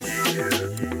All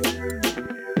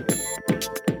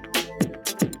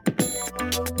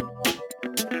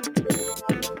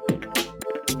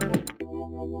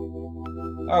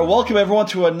right, welcome everyone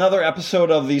to another episode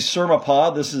of the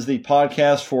SERMAPod. This is the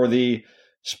podcast for the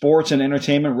Sports and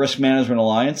Entertainment Risk Management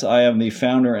Alliance. I am the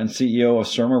founder and CEO of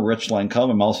SERMA, Rich Lankov.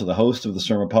 I'm also the host of the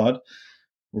SERMAPod.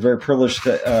 We're very privileged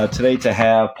today to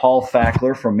have Paul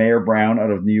Fackler from Mayer Brown out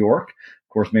of New York.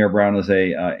 Of course, Mayer Brown is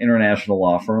a international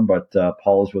law firm, but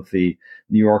Paul is with the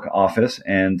New York office,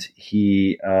 and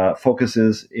he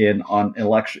focuses on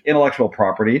intellectual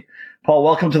property. Paul,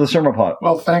 welcome to the SERMAPod.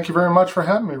 Well, thank you very much for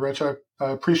having me, Rich. I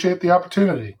appreciate the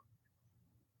opportunity.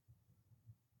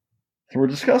 So we're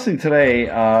discussing today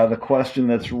the question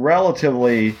that's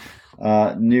relatively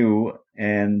new,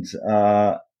 and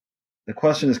the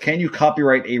question is, can you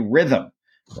copyright a rhythm,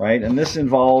 right? And this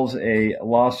involves a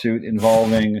lawsuit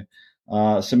involving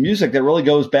some music that really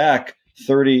goes back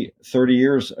 30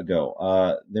 years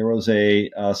ago. There was a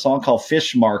song called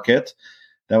Fish Market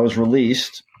that was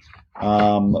released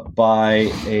by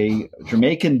a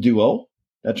Jamaican duo.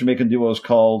 That Jamaican duo is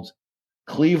called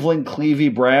Cleveland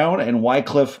Clevie Brown and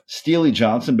Wycliffe Steely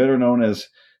Johnson, better known as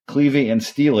Clevie and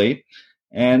Steely.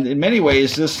 And in many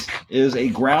ways, this is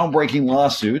a groundbreaking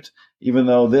lawsuit, even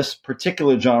though this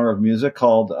particular genre of music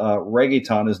called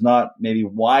reggaeton is not maybe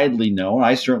widely known.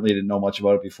 I certainly didn't know much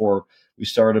about it before we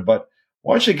started. But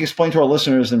why don't you explain to our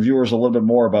listeners and viewers a little bit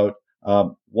more about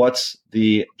what's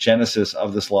the genesis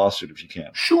of this lawsuit, if you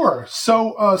can? Sure.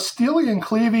 So Steely and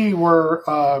Clevie were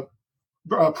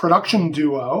a production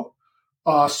duo,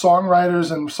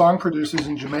 songwriters and song producers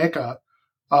in Jamaica.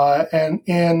 And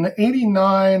in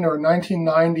 89 or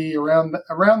 1990,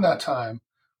 around that time,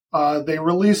 they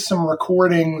released some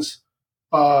recordings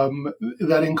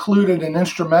that included an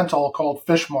instrumental called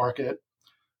Fish Market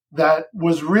that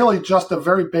was really just a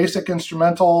very basic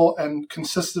instrumental and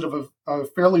consisted of a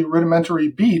fairly rudimentary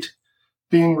beat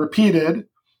being repeated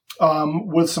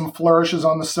with some flourishes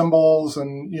on the cymbals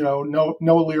and, no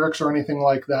lyrics or anything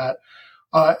like that.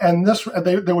 And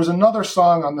there was another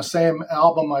song on the same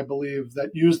album, I believe,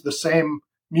 that used the same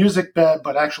music bed,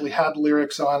 but actually had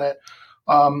lyrics on it.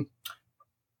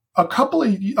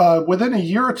 Within a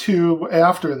year or two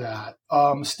after that,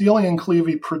 Steely and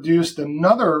Clevie produced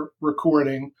another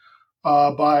recording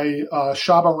by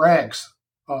Shabba Ranks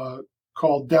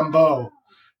called Dembo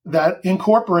that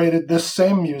incorporated this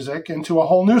same music into a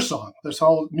whole new song, this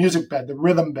whole music bed, the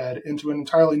rhythm bed, into an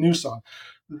entirely new song.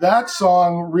 That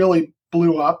song really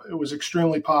blew up. It was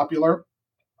extremely popular.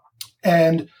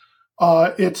 And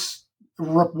it's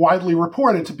widely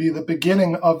reported to be the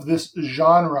beginning of this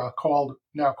genre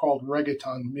now called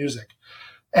reggaeton music.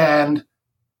 And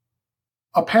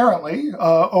apparently,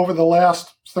 over the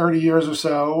last 30 years or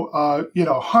so,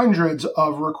 hundreds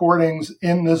of recordings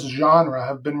in this genre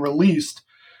have been released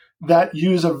that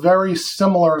use a very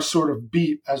similar sort of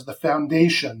beat as the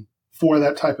foundation for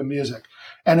that type of music.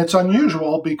 And it's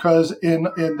unusual because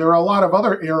there are a lot of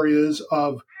other areas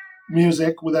of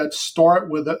music that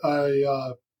start with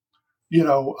a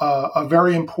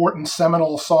very important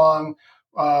seminal song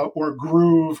or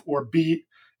groove or beat.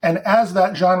 And as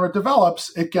that genre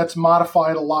develops, it gets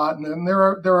modified a lot. And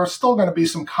there are still going to be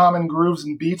some common grooves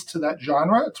and beats to that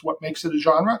genre. It's what makes it a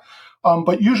genre.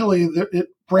 But usually it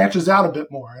branches out a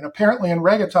bit more. And apparently in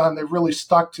reggaeton, they've really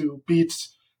stuck to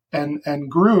beats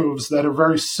and grooves that are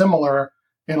very similar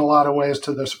in a lot of ways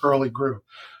to this early groove.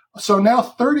 So now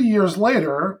 30 years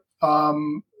later,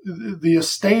 the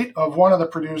estate of one of the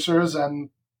producers and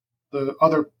the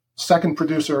other second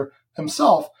producer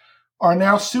himself are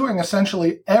now suing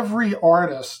essentially every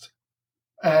artist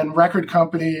and record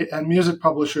company and music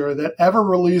publisher that ever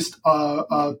released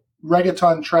a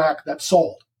reggaeton track that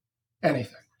sold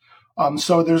anything.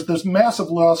 So there's this massive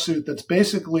lawsuit that's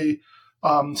basically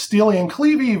Steely and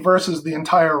Clevie versus the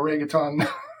entire reggaeton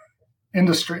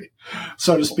industry,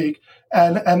 so to speak.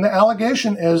 And the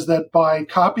allegation is that by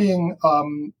copying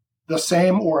the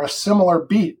same or a similar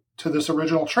beat to this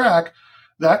original track,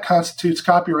 that constitutes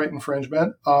copyright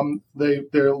infringement.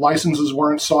 Their licenses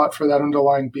weren't sought for that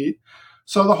underlying beat.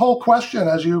 So the whole question,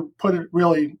 as you put it,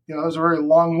 really, is a very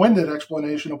long-winded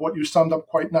explanation of what you summed up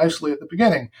quite nicely at the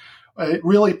beginning. It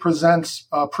really presents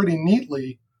pretty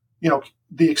neatly,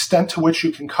 the extent to which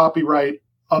you can copyright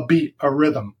a beat, a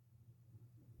rhythm.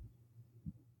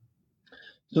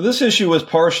 So this issue was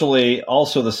partially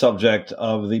also the subject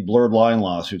of the blurred line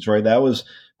lawsuits, right? That was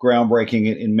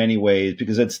groundbreaking in many ways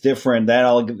because it's different.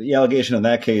 The allegation in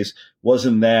that case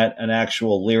wasn't that an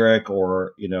actual lyric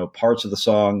or, parts of the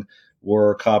song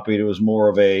were copied. It was more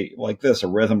of a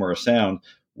rhythm or a sound.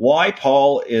 Why,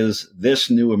 Paul, is this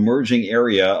new emerging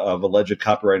area of alleged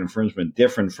copyright infringement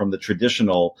different from the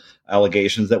traditional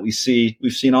allegations that we've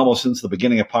seen almost since the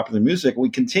beginning of popular music? We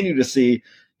continue to see,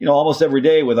 almost every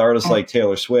day with artists like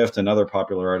Taylor Swift and other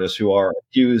popular artists who are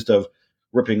accused of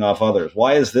ripping off others.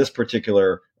 Why is this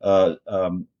particular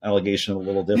allegation a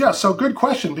little different? Yeah, so good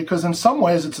question, because in some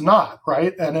ways it's not,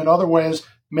 right? And in other ways,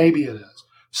 maybe it is.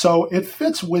 So it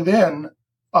fits within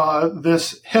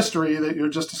this history that you're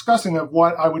just discussing of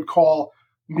what I would call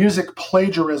music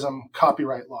plagiarism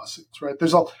copyright lawsuits, right?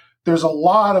 There's a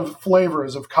lot of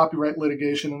flavors of copyright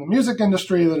litigation in the music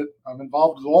industry that I'm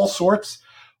involved with all sorts.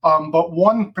 But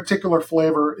one particular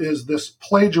flavor is this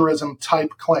plagiarism type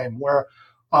claim where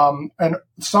and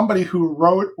somebody who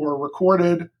wrote or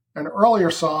recorded an earlier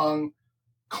song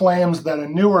claims that a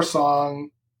newer song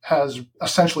has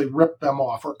essentially ripped them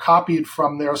off or copied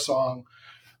from their song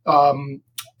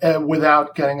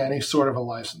without getting any sort of a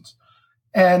license.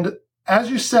 And as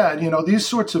you said, these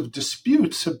sorts of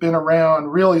disputes have been around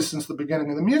really since the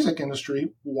beginning of the music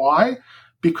industry. Why?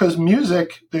 Because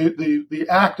music, the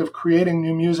act of creating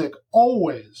new music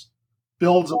always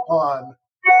builds upon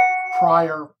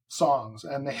prior songs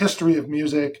and the history of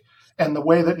music and the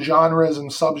way that genres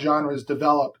and subgenres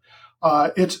develop.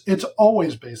 It's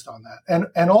always based on that.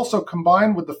 And also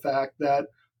combined with the fact that,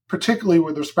 particularly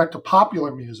with respect to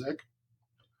popular music,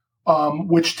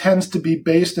 which tends to be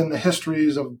based in the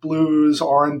histories of blues,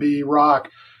 R&B, rock,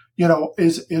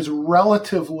 is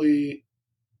relatively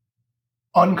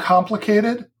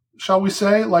uncomplicated, shall we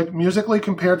say, like musically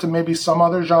compared to maybe some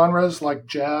other genres like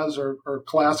jazz or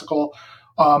classical.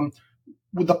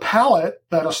 With the palette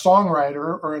that a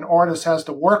songwriter or an artist has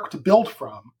to work to build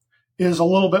from is a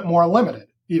little bit more limited,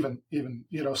 even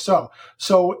so.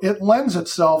 So it lends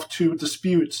itself to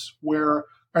disputes where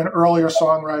an earlier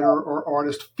songwriter or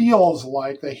artist feels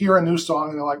like they hear a new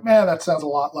song and they're like, man, that sounds a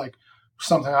lot like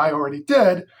something I already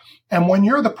did. And when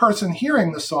you're the person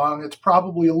hearing the song, it's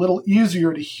probably a little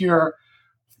easier to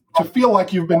feel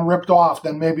like you've been ripped off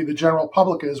than maybe the general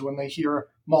public is when they hear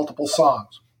multiple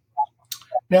songs.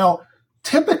 Now,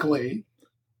 typically,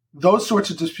 those sorts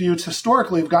of disputes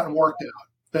historically have gotten worked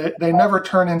out. They never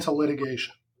turn into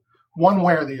litigation, one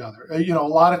way or the other. A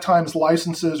lot of times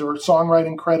licenses or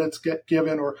songwriting credits get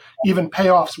given or even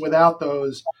payoffs without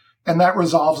those, and that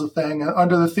resolves the thing. And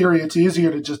under the theory, it's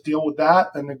easier to just deal with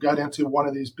that than to get into one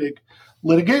of these big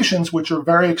litigations, which are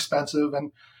very expensive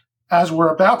and, as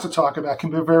we're about to talk about,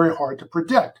 can be very hard to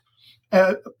predict.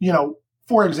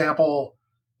 For example,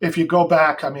 if you go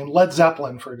back, Led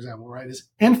Zeppelin, for example, right, is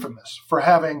infamous for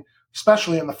having,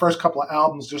 especially in the first couple of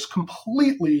albums, just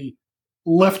completely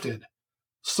lifted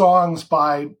songs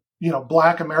by,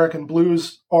 Black American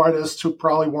blues artists who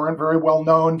probably weren't very well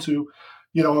known to,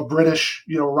 a British,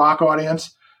 rock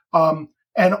audience.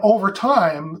 And over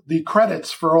time, the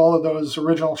credits for all of those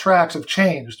original tracks have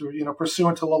changed,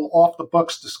 pursuant to little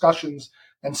off-the-books discussions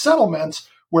and settlements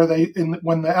where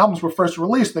when the albums were first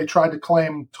released, they tried to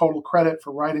claim total credit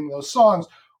for writing those songs.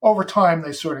 Over time,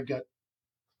 they sort of get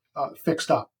fixed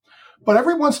up. But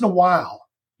every once in a while,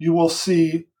 you will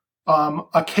see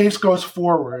a case goes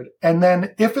forward, and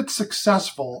then if it's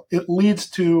successful, it leads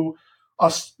to a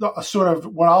sort of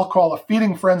what I'll call a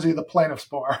feeding frenzy of the plaintiff's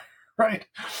bar, right?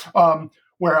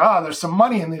 Where there's some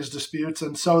money in these disputes,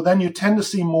 and so then you tend to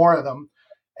see more of them.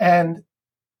 And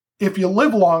if you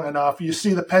live long enough, you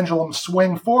see the pendulum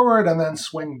swing forward and then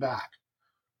swing back.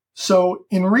 So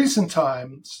in recent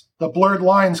times, the Blurred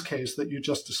Lines case that you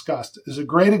just discussed is a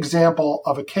great example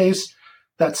of a case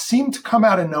that seemed to come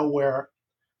out of nowhere,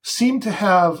 seemed to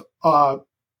have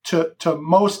to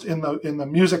most in the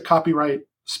music copyright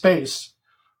space,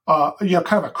 kind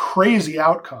of a crazy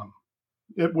outcome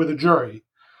with a jury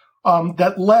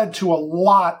that led to a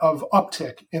lot of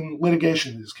uptick in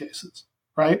litigation in these cases,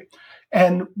 right?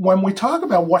 And when we talk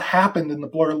about what happened in the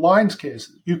Blurred Lines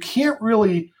cases, you can't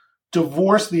really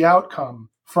divorce the outcome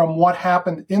from what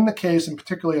happened in the case, and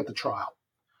particularly at the trial,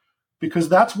 because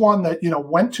that's one that,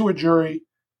 went to a jury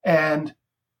and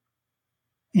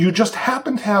you just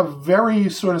happen to have very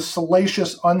sort of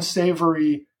salacious,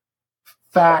 unsavory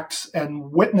facts and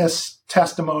witness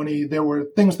testimony. There were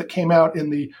things that came out in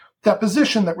the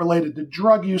deposition that related to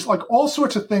drug use, like all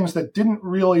sorts of things that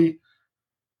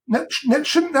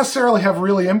shouldn't necessarily have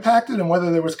really impacted on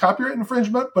whether there was copyright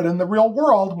infringement, but in the real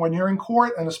world, when you're in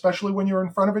court, and especially when you're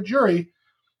in front of a jury,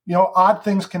 odd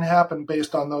things can happen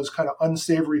based on those kind of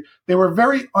unsavory. They were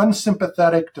very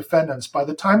unsympathetic defendants. By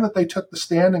the time that they took the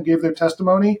stand and gave their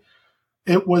testimony,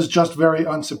 it was just very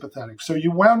unsympathetic. So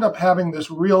you wound up having this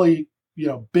really,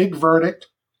 big verdict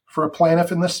for a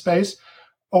plaintiff in this space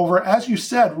over, as you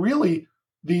said, really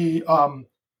the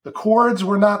The chords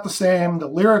were not the same. The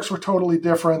lyrics were totally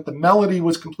different. The melody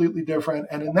was completely different.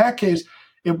 And in that case,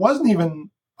 it wasn't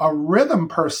even a rhythm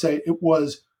per se. It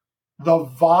was the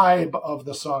vibe of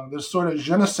the song, this sort of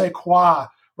je ne sais quoi,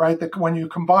 right? That when you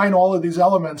combine all of these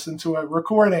elements into a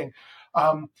recording,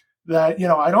 that,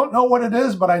 I don't know what it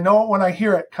is, but I know it when I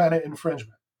hear it kind of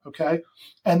infringement. Okay.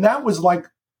 And that was like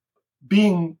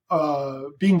being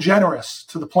generous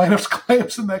to the plaintiff's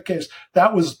claims in that case.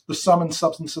 That was the sum and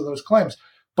substance of those claims,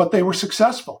 but they were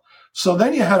successful. So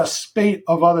then you had a spate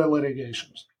of other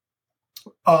litigations.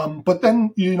 But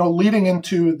then, leading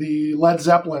into the Led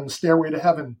Zeppelin Stairway to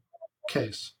Heaven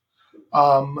case,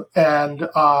 and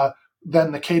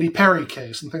then the Katy Perry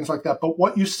case and things like that. But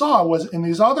what you saw was in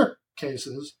these other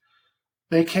cases,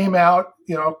 they came out,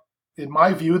 in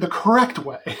my view, the correct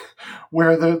way,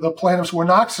 where the plaintiffs were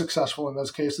not successful in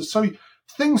those cases. So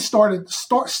things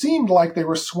seemed like they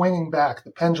were swinging back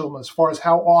the pendulum as far as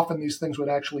how often these things would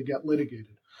actually get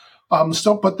litigated.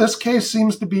 But this case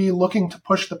seems to be looking to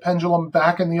push the pendulum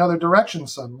back in the other direction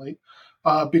suddenly,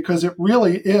 because it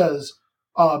really is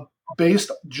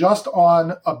based just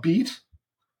on a beat,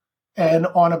 and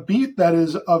on a beat that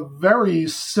is a very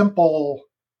simple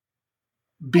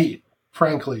beat,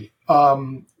 frankly.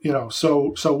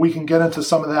 So we can get into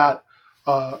some of that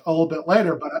a little bit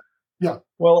later, but yeah.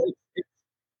 Well,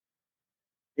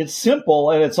 it's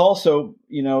simple, and it's also,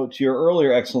 to your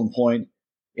earlier excellent point,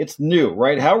 it's new,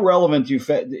 right? How relevant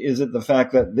is it the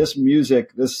fact that this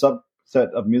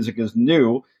subset of music is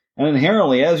new, and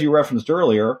inherently, as you referenced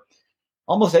earlier,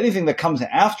 almost anything that comes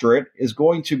after it is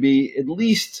going to be at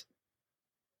least,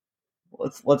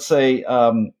 let's say,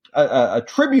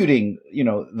 attributing,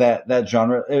 that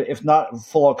genre, if not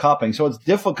full out copying. So it's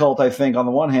difficult, I think, on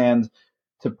the one hand,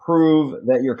 to prove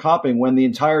that you're copying when the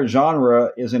entire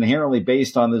genre is inherently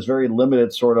based on this very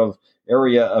limited sort of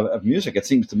area of music, it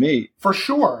seems to me. For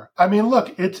sure. I mean,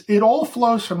 look, it all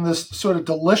flows from this sort of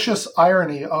delicious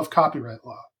irony of copyright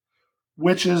law,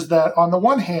 which is that on the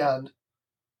one hand,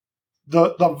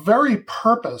 the very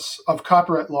purpose of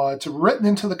copyright law, it's written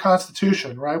into the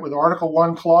Constitution, right, with Article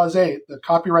 1, Clause 8, the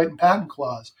Copyright and Patent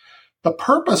Clause. The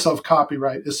purpose of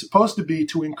copyright is supposed to be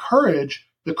to encourage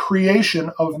the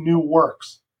creation of new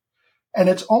works. And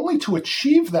it's only to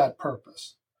achieve that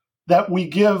purpose that we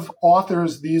give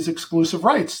authors these exclusive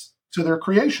rights to their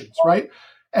creations, right?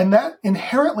 And that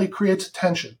inherently creates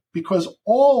tension because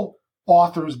all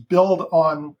authors build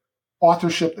on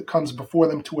authorship that comes before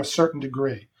them to a certain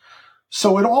degree.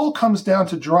 So it all comes down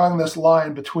to drawing this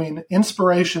line between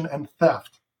inspiration and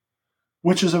theft,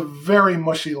 which is a very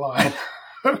mushy line.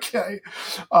 Okay.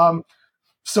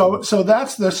 So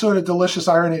that's the sort of delicious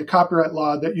irony of copyright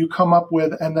law that you come up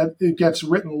with, and that it gets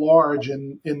written large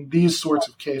in these sorts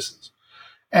of cases.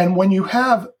 And when you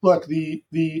have, look, the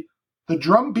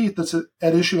drum beat that's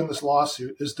at issue in this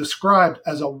lawsuit is described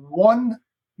as a one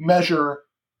measure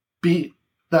beat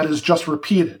that is just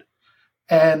repeated.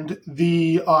 And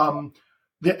the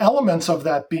elements of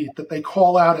that beat that they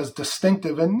call out as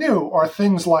distinctive and new are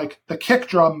things like the kick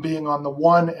drum being on the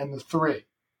 1 and the 3,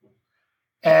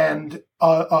 and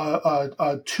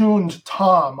a tuned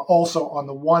tom also on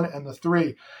the 1 and the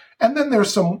 3. And then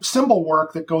there's some cymbal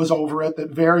work that goes over it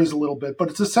that varies a little bit, but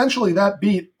it's essentially that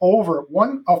beat over a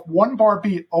one bar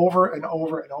beat over and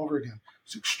over and over again.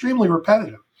 It's extremely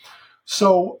repetitive.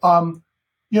 So,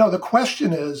 the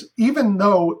question is, even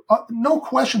though, no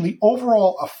question, the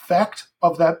overall effect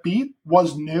of that beat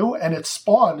was new and it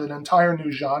spawned an entire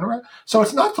new genre. So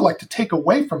it's not to take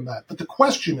away from that. But the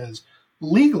question is,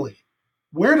 legally,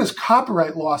 where does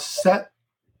copyright law set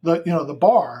the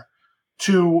bar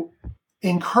to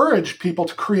encourage people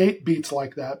to create beats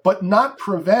like that, but not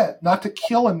to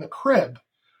kill in the crib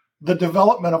the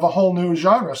development of a whole new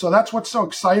genre? So that's what's so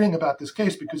exciting about this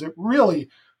case, because it really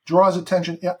draws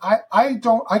attention.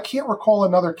 I can't recall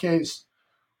another case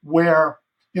where,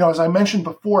 as I mentioned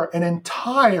before, an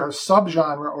entire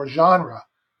subgenre or genre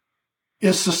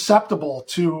is susceptible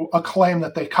to a claim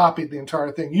that they copied the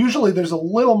entire thing. Usually there's a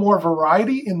little more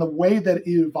variety in the way that it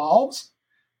evolves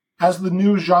as the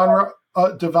new genre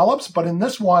develops. But in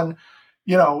this one,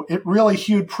 it really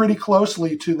hewed pretty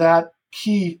closely to that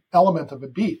key element of a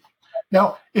beat.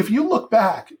 Now, if you look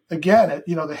back again at,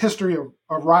 the history of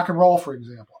rock and roll, for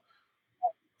example,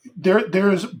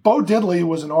 there's Bo Diddley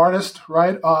was an artist,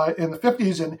 right, in the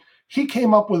 50s, and he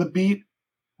came up with a beat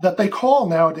that they call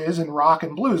nowadays in rock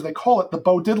and blues, they call it the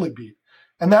Bo Diddley beat.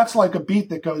 And that's like a beat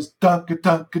that goes dun dun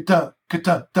dun dun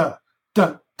dun dun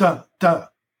dun dun dun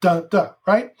dun dun,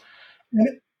 right?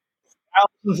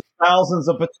 Thousands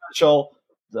of potential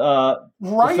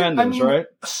right? defendants, right?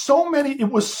 So many.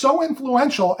 It was so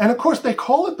influential, and of course they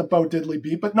call it the Bo Diddley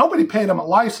beat, but nobody paid him a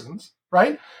license,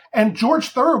 right? And George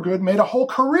Thorogood made a whole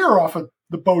career off of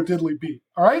the Bo Diddley beat,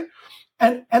 all right?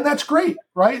 And that's great,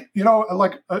 right?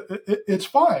 It's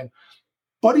fine.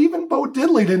 But even Bo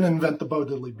Diddley didn't invent the Bo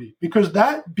Diddley beat, because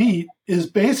that beat is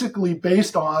basically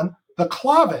based on the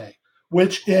clave,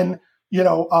 which in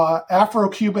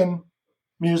Afro-Cuban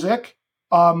music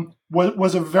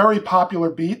was a very popular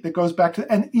beat that goes back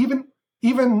to, and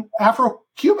even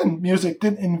Afro-Cuban music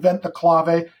didn't invent the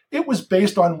clave. It was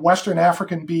based on Western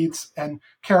African beats and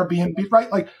Caribbean beat,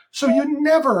 right? Like, so you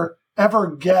never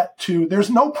ever get to, there's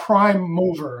no prime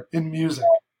mover in music,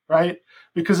 right?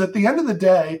 Because at the end of the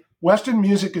day, Western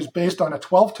music is based on a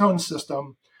 12-tone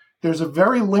system. There's a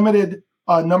very limited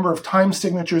number of time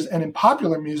signatures, and in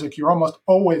popular music, you're almost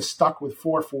always stuck with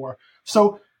 4/4.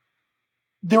 So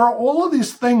there are all of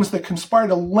these things that conspire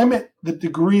to limit the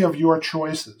degree of your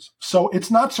choices. So it's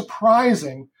not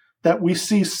surprising that we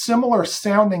see similar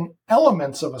sounding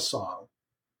elements of a song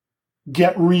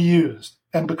get reused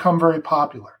and become very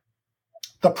popular.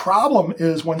 The problem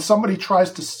is when somebody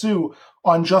tries to sue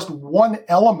on just one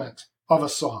element of a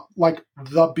song, like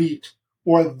the beat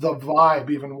or the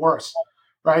vibe, even worse,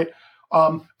 right?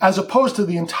 As opposed to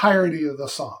the entirety of the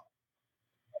song.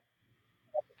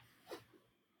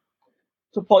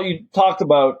 So, Paul, you talked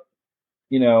about,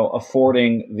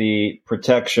 affording the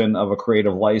protection of a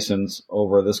creative license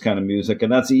over this kind of music.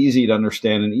 And that's easy to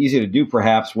understand and easy to do,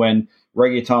 perhaps, when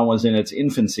reggaeton was in its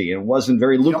infancy and wasn't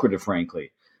very lucrative,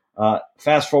 frankly.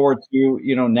 Fast forward to,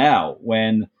 now,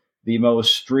 when the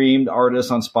most streamed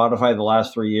artist on Spotify the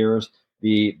last 3 years,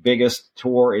 the biggest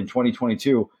tour in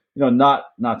 2022, not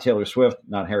Taylor Swift,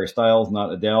 not Harry Styles,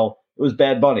 not Adele, it was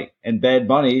Bad Bunny. And Bad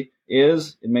Bunny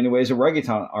is, in many ways, a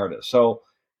reggaeton artist. So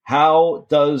how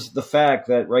does the fact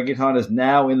that reggaeton is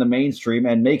now in the mainstream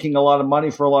and making a lot of money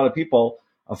for a lot of people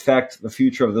affect the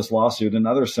future of this lawsuit and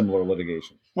other similar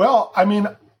litigation? Well, I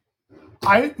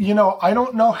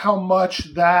don't know how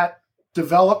much that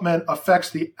development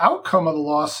affects the outcome of the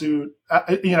lawsuit,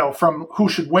 from who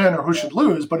should win or who should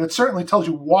lose, but it certainly tells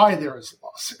you why there is a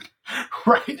lawsuit,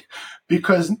 right?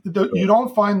 Because you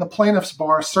don't find the plaintiff's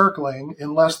bar circling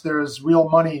unless there's real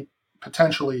money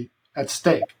potentially at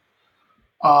stake.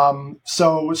 I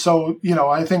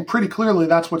think pretty clearly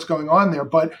that's what's going on there.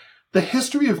 But the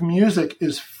history of music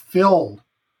is filled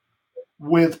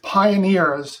with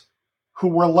pioneers who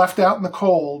were left out in the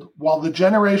cold, while the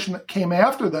generation that came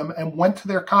after them and went to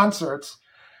their concerts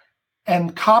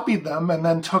and copied them and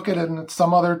then took it and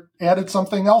added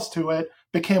something else to it,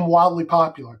 became wildly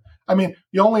popular. I mean,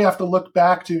 you only have to look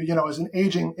back to, as an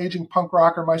aging punk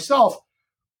rocker myself,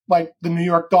 like the New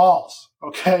York Dolls,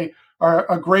 okay, are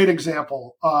a great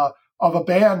example of a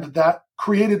band that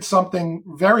created something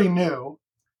very new,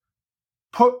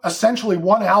 put essentially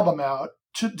one album out,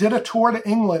 did a tour to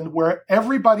England where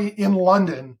everybody in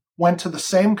London went to the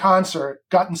same concert,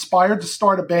 got inspired to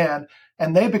start a band,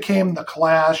 and they became the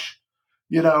Clash,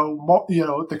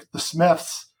 the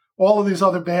Smiths, all of these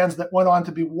other bands that went on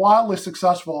to be wildly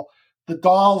successful. The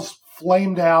Dolls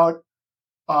flamed out.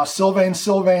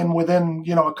 Sylvain within,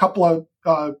 a couple of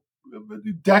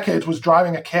decades was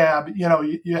driving a cab.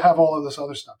 You have all of this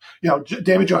other stuff.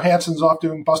 David Johansen's off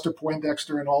doing Buster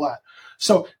Poindexter and all that.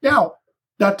 So now,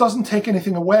 that doesn't take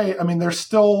anything away. I mean,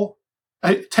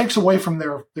 it takes away from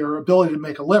their ability to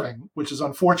make a living, which is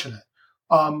unfortunate.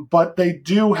 But they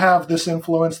do have this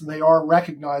influence, and they are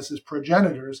recognized as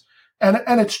progenitors. And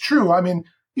it's true. I mean,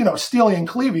 Steely and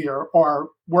Clevie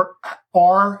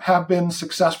have been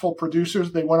successful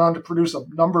producers. They went on to produce a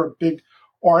number of big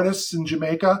artists in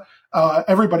Jamaica.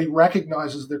 Everybody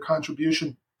recognizes their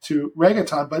contribution to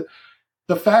reggaeton. But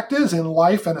the fact is, in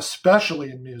life, and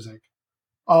especially in music,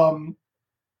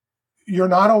 you're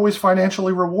not always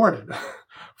financially rewarded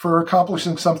for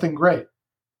accomplishing something great.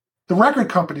 The record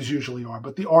companies usually are,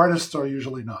 but the artists are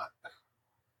usually not.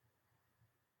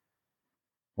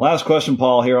 Last question,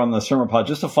 Paul, here on the SERMAPod,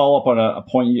 just to follow up on a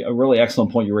really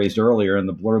excellent point you raised earlier in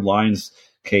the blurred lines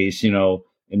case. In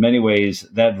many ways,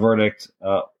 that verdict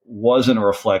wasn't a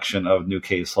reflection of new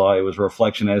case law. It was a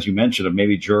reflection, as you mentioned, of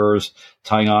maybe jurors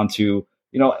tying on to,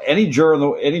 any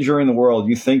jury in the world,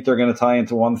 you think they're going to tie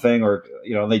into one thing, or,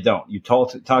 they don't. You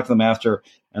talk to them after,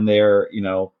 and they're,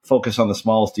 focused on the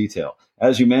smallest detail.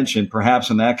 As you mentioned, perhaps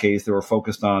in that case, they were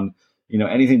focused on,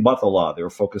 anything but the law. They were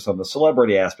focused on the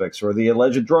celebrity aspects, or the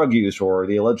alleged drug use, or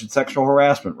the alleged sexual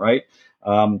harassment, right?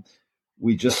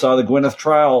 We just saw the Gwyneth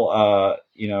trial,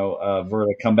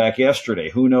 verdict come back yesterday.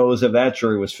 Who knows if that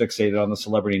jury was fixated on the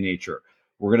celebrity nature?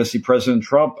 We're going to see President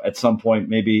Trump at some point,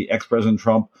 maybe ex-President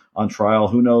Trump on trial.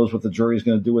 Who knows what the jury is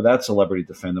going to do with that celebrity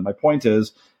defendant? My point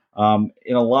is,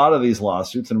 in a lot of these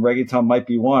lawsuits, and reggaeton might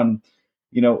be one,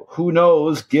 who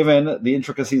knows, given the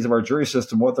intricacies of our jury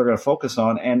system, what they're going to focus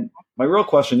on. And my real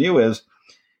question to you is,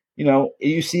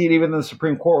 you see it even in the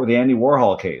Supreme Court with the Andy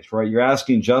Warhol case, right? You're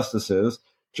asking justices,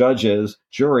 judges,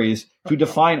 juries to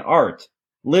define art,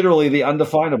 literally the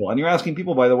undefinable. And you're asking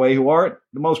people, by the way, who aren't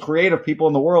the most creative people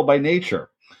in the world by nature.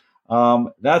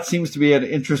 That seems to be an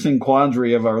interesting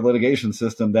quandary of our litigation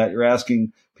system, that you're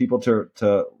asking people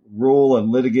to rule and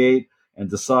litigate and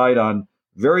decide on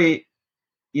very,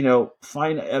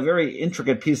 find a very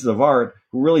intricate pieces of art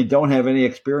who really don't have any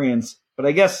experience. But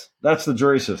I guess that's the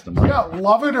jury system, right? Yeah,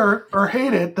 love it or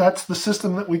hate it, that's the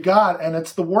system that we got. And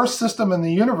it's the worst system in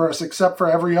the universe except for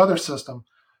every other system.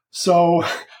 So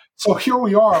here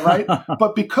we are, right?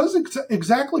 But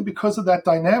exactly because of that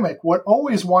dynamic, what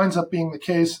always winds up being the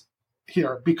case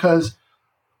here, because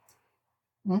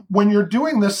when you're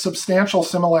doing this substantial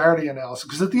similarity analysis,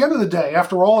 because at the end of the day,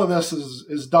 after all of this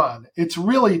is done, it's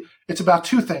about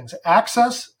two things: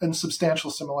 access and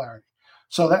substantial similarity.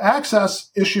 So the access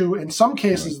issue, in some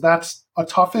cases, that's a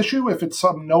tough issue if it's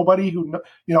some nobody who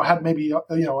had maybe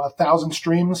 1,000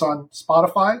 streams on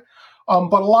Spotify.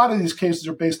 But a lot of these cases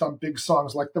are based on big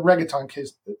songs, like the reggaeton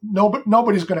case.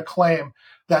 Nobody's going to claim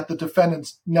that the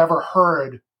defendants never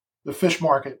heard the Fish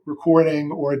Market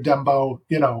recording or Dembo,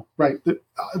 right?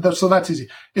 So that's easy.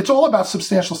 It's all about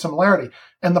substantial similarity.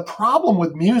 And the problem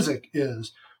with music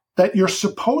is that you're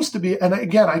supposed to be, and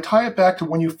again, I tie it back to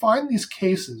when you find these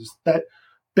cases that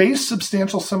base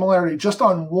substantial similarity just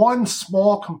on one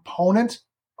small component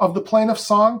of the plaintiff's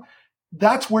song,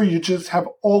 that's where you just have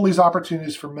all these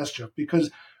opportunities for mischief.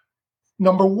 Because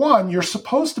number one, you're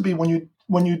supposed to be,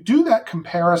 when you do that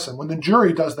comparison, when the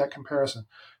jury does that comparison,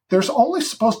 there's only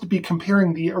supposed to be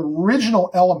comparing the original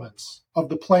elements of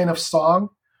the plaintiff's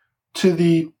song to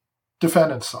the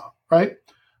defendant's song, right?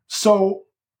 So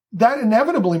that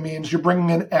inevitably means you're bringing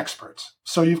in experts.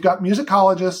 So you've got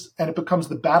musicologists, and it becomes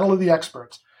the battle of the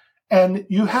experts. And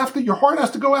your heart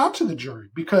has to go out to the jury,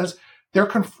 because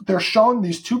they're shown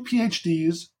these two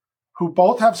PhDs who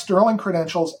both have sterling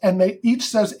credentials, and they each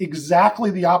says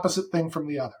exactly the opposite thing from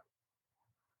the other.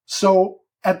 So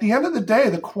at the end of the day,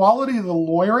 the quality of the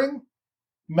lawyering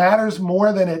matters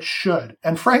more than it should.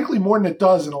 And frankly, more than it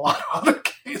does in a lot of other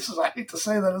cases. I hate to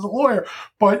say that as a lawyer,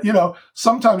 but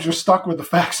sometimes you're stuck with the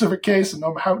facts of a case, and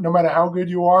no matter how good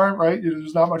you are, right,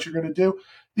 there's not much you're going to do.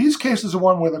 These cases are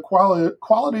one where the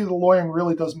quality of the lawyering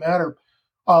really does matter,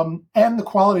 and the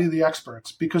quality of the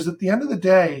experts, because at the end of the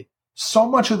day, so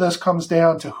much of this comes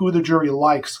down to who the jury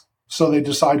likes, so they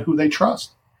decide who they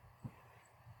trust.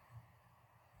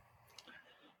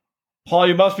 Paul,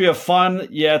 you must be a fun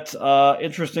yet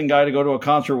interesting guy to go to a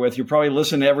concert with. You probably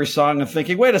listen to every song and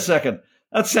thinking, wait a second,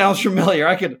 that sounds familiar.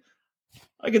 I could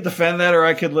defend that, or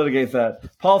I could litigate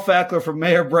that. Paul Fackler from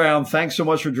Mayor Brown, thanks so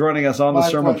much for joining us on the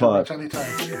SERMAPod.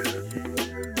 Anytime.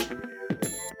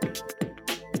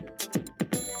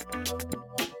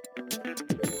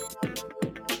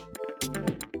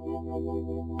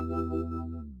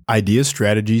 Ideas,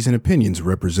 strategies, and opinions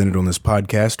represented on this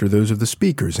podcast are those of the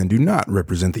speakers and do not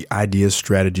represent the ideas,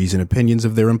 strategies, and opinions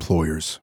of their employers.